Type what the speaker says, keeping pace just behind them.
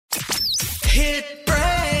Hit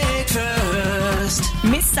breakfast.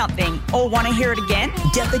 Miss something or want to hear it again?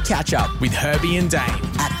 Get the catch up with Herbie and Dane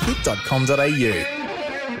at hit.com.au.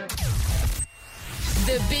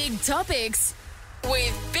 The big topics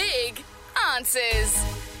with big answers.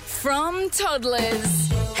 From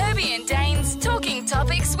Toddlers. Herbie and Dane's Talking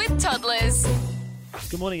Topics with Toddlers.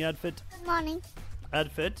 Good morning, Adford. Good morning.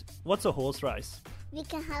 Adford, what's a horse race? We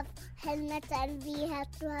can have helmets and we have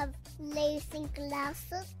to have racing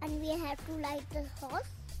glasses and we have to ride the horse.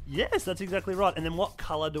 Yes, that's exactly right. And then what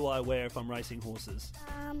colour do I wear if I'm racing horses?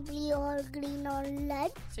 Blue or green or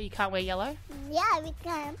red. So you can't wear yellow? Yeah, we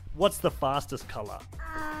can. What's the fastest colour?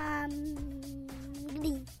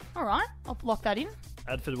 Green. All right, I'll lock that in.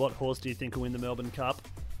 Adford, what horse do you think will win the Melbourne Cup?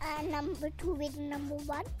 Number 2 with number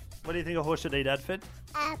 1. What do you think a horse should eat, Adford?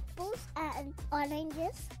 Apples and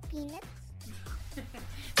oranges, peanuts.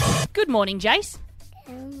 Good morning, Jace.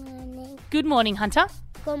 Good morning. Good morning, Hunter.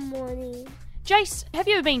 Good morning. Jace, have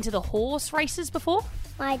you ever been to the horse races before?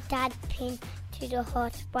 My dad pinned to the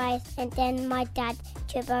horse race and then my dad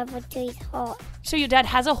drove over to his horse. So your dad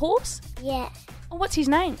has a horse? Yeah. Oh, what's his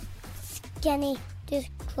name? Skinny, this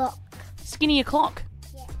clock. Skinny O'Clock.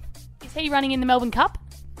 Yeah. Is he running in the Melbourne Cup?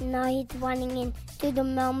 No, he's running into the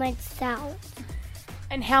Melbourne South.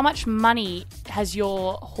 And how much money has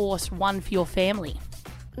your horse won for your family?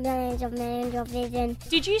 Millions of it.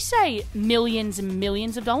 Did you say millions and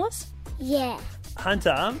millions of dollars? Yeah.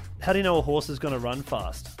 Hunter, how do you know a horse is going to run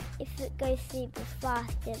fast? If it goes super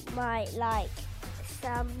fast, it might,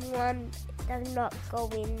 someone does not go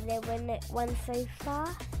in there when it runs so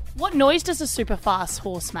fast. What noise does a super fast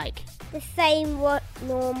horse make? The same what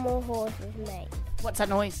normal horses make. What's that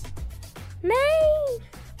noise? Me!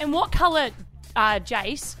 And what colour,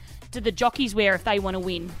 Jace, do the jockeys wear if they want to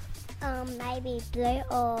win? Maybe blue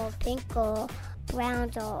or pink or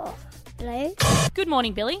brown or blue. Good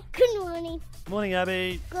morning, Billy. Good morning. Morning,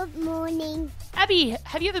 Abby. Good morning. Abby,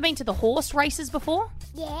 have you ever been to the horse races before?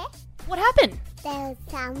 Yeah? What happened? There was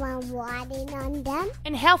someone riding on them.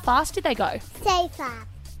 And how fast did they go? So fast.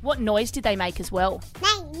 What noise did they make as well?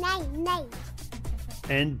 Neigh.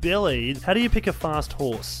 And Billy, how do you pick a fast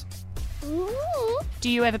horse? Do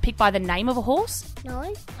you ever pick by the name of a horse? No.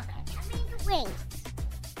 Okay. I mean the wings.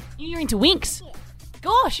 You're into winks? Yeah.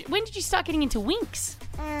 Gosh, when did you start getting into winks?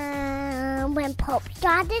 When Pop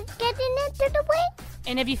started getting into the wings.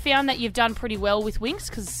 And have you found that you've done pretty well with winks?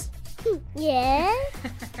 Because Yeah.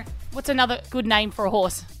 what's another good name for a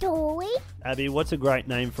horse? Dory. Abby, what's a great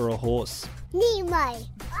name for a horse? Nemo. I'm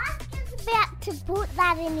just about to put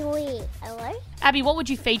that in your ear. Hello? Abby, what would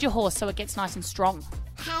you feed your horse so it gets nice and strong?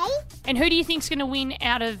 Hey? And who do you think's going to win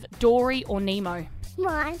out of Dory or Nemo?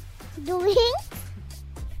 Mine. The wings.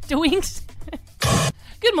 The winks?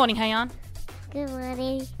 Good morning, Hayan. Good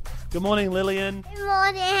morning. Good morning, Lillian. Good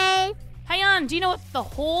morning. Hayan, do you know what the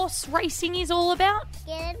horse racing is all about?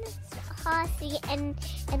 Get in the horsey and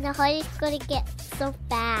the horse is going to get so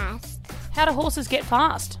fast. How do horses get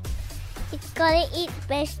fast? It's got to eat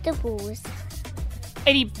vegetables.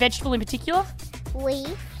 Any vegetable in particular?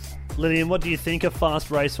 Leaves. Lillian, what do you think a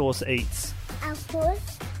fast racehorse eats? Apples.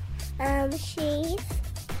 Cheese.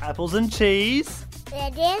 Apples and cheese.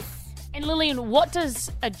 Lettuce. And Lillian, what does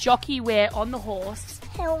a jockey wear on the horse?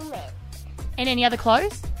 Helmet. And any other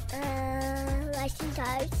clothes? Racing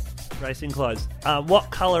toes. Racing clothes. What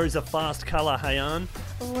colour is a fast colour, Hayan?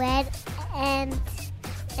 Red and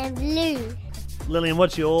blue. Lillian,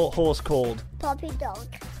 what's your horse called? Puppy dog.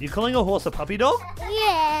 You calling a horse a puppy dog?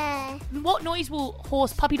 Yeah. What noise will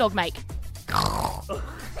horse puppy dog make?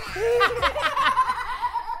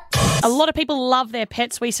 A lot of people love their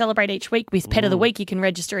pets. We celebrate each week with Pet of the Week. You can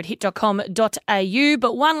register at hit.com.au.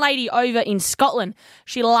 But one lady over in Scotland,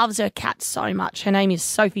 she loves her cat so much. Her name is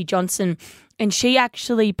Sophie Johnson. And she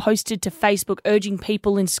actually posted to Facebook urging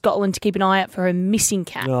people in Scotland to keep an eye out for her missing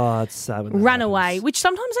cat. Oh, it's sad when that Run happens. away, which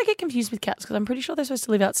sometimes I get confused with cats because I'm pretty sure they're supposed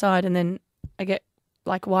to live outside and then I get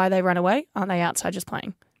like, why they run away? Aren't they outside just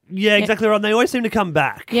playing? Yeah, exactly right. They always seem to come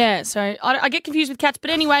back. Yeah, so I get confused with cats. But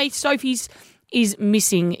anyway, Sophie's is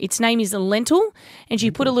missing. Its name is Lentil, and she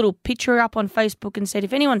put a little picture up on Facebook and said,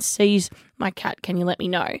 if anyone sees my cat, can you let me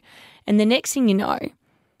know? And the next thing you know,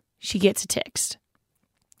 she gets a text.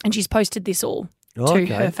 And she's posted this all to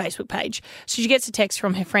her Facebook page. So she gets a text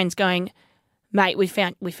from her friends going, mate, we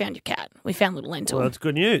found your cat. We found little Lentil. Well, that's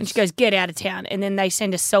good news. And she goes, get out of town. And then they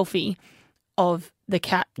send a selfie of the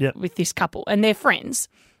cat with this couple, and they're friends.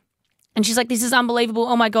 And she's like, this is unbelievable.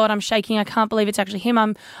 Oh, my God, I'm shaking. I can't believe it's actually him.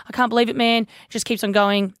 I can't believe it, man. Just keeps on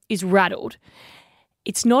going, is rattled.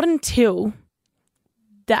 It's not until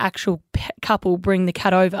the actual couple bring the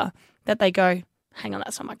cat over that they go, hang on,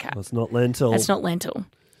 that's not my cat. That's not Lentil. That's not Lentil.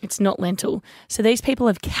 It's not lentil. So these people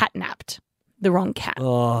have catnapped the wrong cat.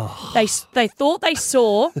 Oh. They thought they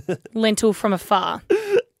saw lentil from afar.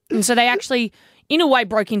 And so they actually, in a way,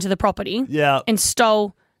 broke into the property and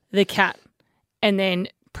stole the cat and then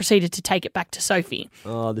proceeded to take it back to Sophie.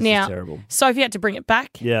 Oh, this now, is terrible. Sophie had to bring it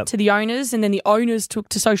back to the owners, and then the owners took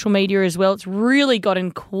to social media as well. It's really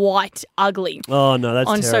gotten quite ugly Oh, no, that's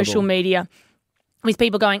on terrible. social media with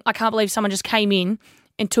people going, I can't believe someone just came in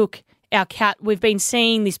and took our cat. We've been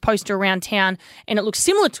seeing this poster around town, and it looks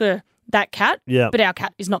similar to that cat, but our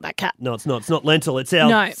cat is not that cat. No, it's not. It's not lentil. It's our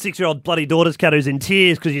 6-year-old bloody daughter's cat who's in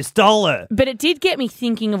tears because you stole her. But it did get me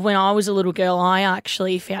thinking of when I was a little girl, I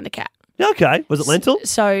actually found a cat. Okay. Was it lentil?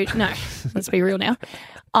 So, no, let's be real now.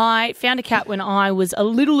 I found a cat when I was a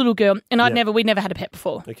little girl, and we'd never had a pet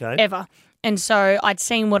before, ever. And so I'd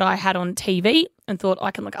seen what I had on TV and thought,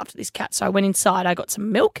 I can look after this cat. So I went inside, I got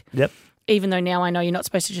some milk. Yep. Even though now I know you're not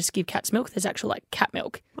supposed to just give cats milk, there's actual cat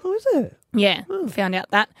milk. Oh, is there? Yeah, found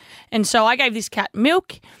out that. And so I gave this cat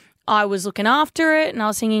milk. I was looking after it, and I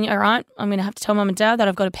was thinking, all right, I'm going to have to tell Mum and Dad that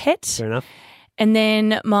I've got a pet. Fair enough. And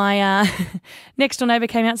then my next door neighbour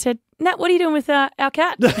came out and said, Nat, what are you doing with our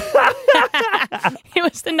cat? It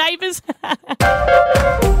was the neighbours.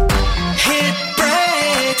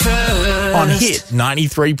 On Hit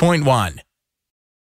 93.1.